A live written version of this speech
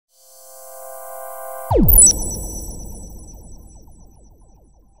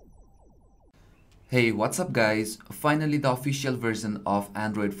Hey, what's up guys? Finally the official version of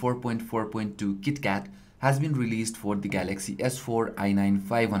Android 4.4.2 KitKat has been released for the Galaxy S4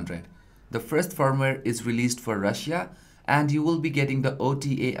 I9500. The first firmware is released for Russia and you will be getting the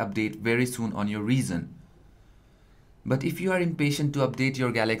OTA update very soon on your region. But if you are impatient to update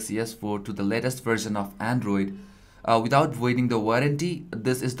your Galaxy S4 to the latest version of Android without voiding the warranty,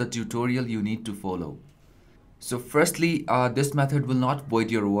 this is the tutorial you need to follow. So firstly, this method will not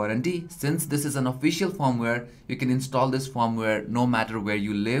void your warranty. Since this is an official firmware, you can install this firmware no matter where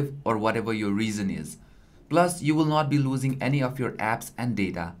you live or whatever your region is. Plus, you will not be losing any of your apps and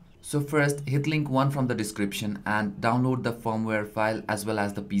data. So first, hit link 1 from the description and download the firmware file as well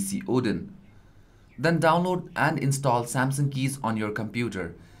as the PC Odin. Then download and install Samsung keys on your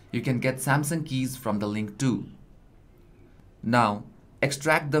computer. You can get Samsung keys from the link too. Now,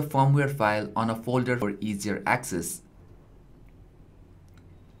 extract the firmware file on a folder for easier access.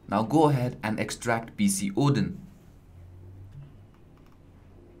 Now go ahead and extract PC Odin.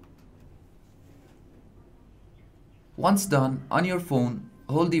 Once done, on your phone,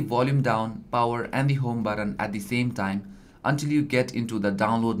 hold the volume down, power and the home button at the same time until you get into the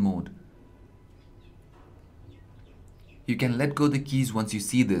download mode. You can let go the keys once you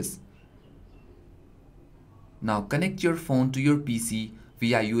see this. Now connect your phone to your PC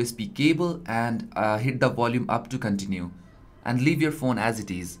via USB cable and hit the volume up to continue and leave your phone as it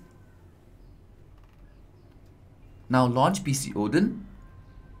is. Now launch PC Odin,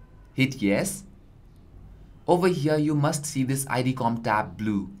 hit yes. Over here you must see this IDCOM tab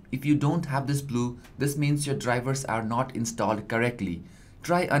blue. If you don't have this blue, this means your drivers are not installed correctly.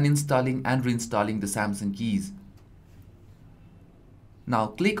 Try uninstalling and reinstalling the Samsung keys. Now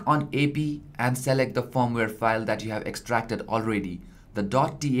click on AP and select the firmware file that you have extracted already, the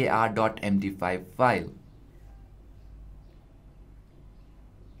 .tar.md5 file.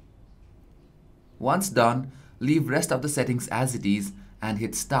 Once done, leave rest of the settings as it is and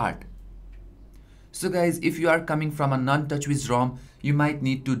hit start. So guys, if you are coming from a non-TouchWiz ROM, you might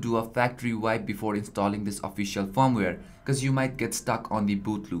need to do a factory wipe before installing this official firmware because you might get stuck on the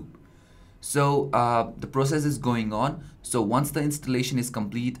boot loop. So the process is going on. So once the installation is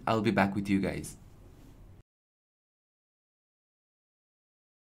complete, I'll be back with you guys.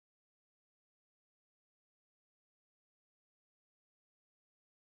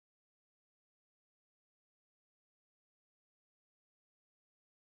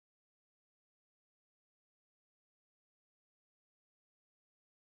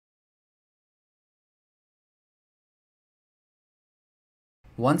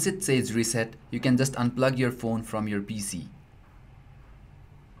 Once it says reset, you can just unplug your phone from your PC.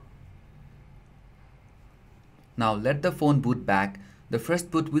 Now let the phone boot back. The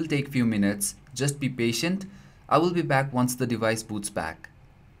first boot will take few minutes. Just be patient. I will be back once the device boots back.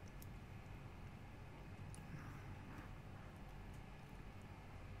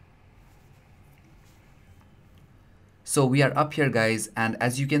 So we are up here guys, and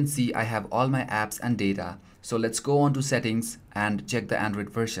as you can see I have all my apps and data. So let's go on to settings and check the Android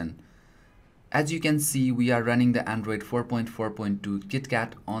version. As you can see, we are running the Android 4.4.2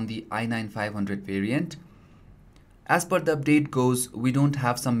 KitKat on the i9500 variant. As per the update goes, we don't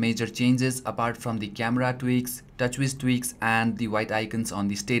have some major changes apart from the camera tweaks, TouchWiz tweaks and the white icons on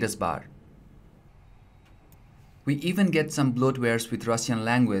the status bar. We even get some bloatwares with Russian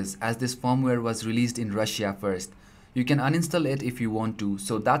language as this firmware was released in Russia first. You can uninstall it if you want to.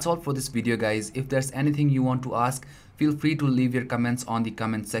 So that's all for this video guys. If there's anything you want to ask, feel free to leave your comments on the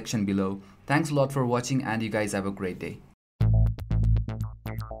comment section below. Thanks a lot for watching and you guys have a great day.